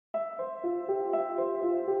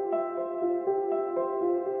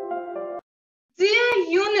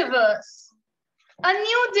universe. A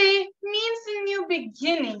new day means a new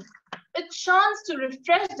beginning, a chance to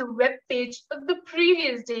refresh the web page of the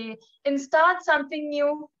previous day and start something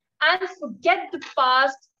new and forget the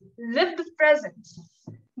past, live the present.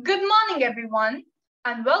 Good morning, everyone,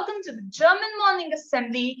 and welcome to the German Morning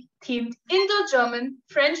Assembly themed Indo-German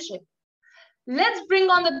friendship. Let's bring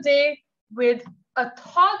on the day with the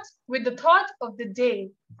thought of the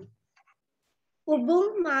day.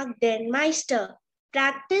 Übung macht den Meister.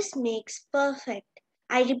 Practice makes perfect.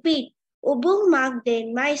 I repeat, Übung macht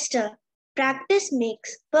den Meister. Practice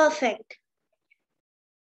makes perfect.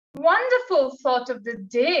 Wonderful thought of the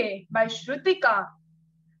day by Shrutika.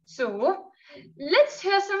 So, let's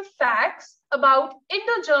hear some facts about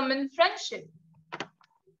Indo-German friendship.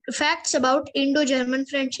 Facts about Indo-German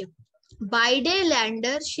friendship. Beide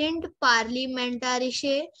Länder sind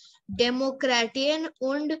parlamentarische Demokratien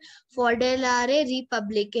und föderale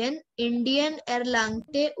Republiken. Indien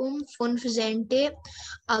erlangte 15.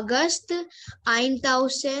 August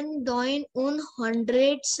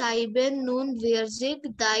 1947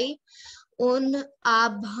 die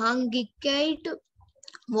Unabhängigkeit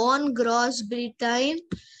von Großbritannien.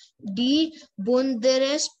 Die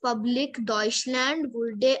Bundesrepublik Deutschland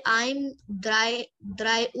wurde am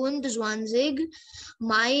 23.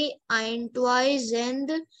 Mai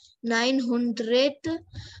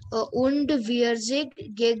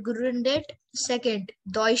 1940 gegründet. Second,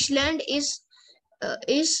 Deutschland ist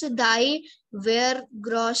die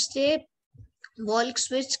größte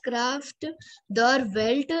Volkswirtschaft der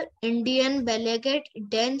Welt. Indien belegt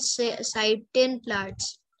den 7.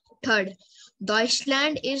 Platz. Third,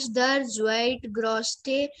 Deutschland ist der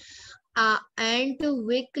zweitgrößte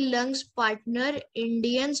Entwicklungspartner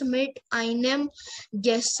Indiens mit einem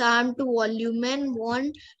Gesamtvolumen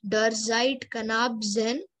von derzeit knapp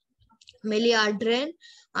 10 Milliarden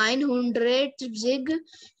 170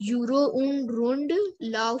 Euro und rund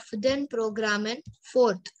laufenden Programmen.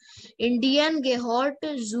 Fourth, Indien gehört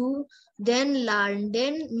zu den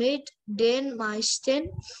Ländern mit den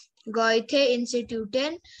meisten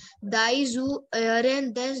Goethe-Instituten, die zu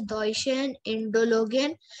Ehren des deutschen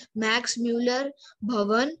Indologen Max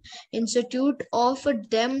Müller-Bhavan Institute of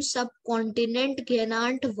dem Subcontinent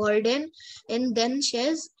genannt wurden. In den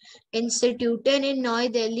 6 Instituten in New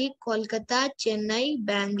Delhi, Kolkata, Chennai,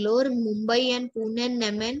 Bangalore, Mumbai and Pune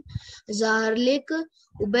nehmen jährlich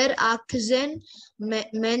über 18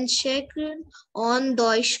 Menschen an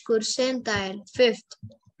Deutschkursen teil. Fifth,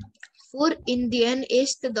 für Indien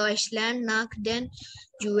ist Deutschland nach den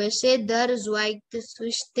USA der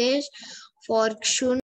zweitgrößte Volksschule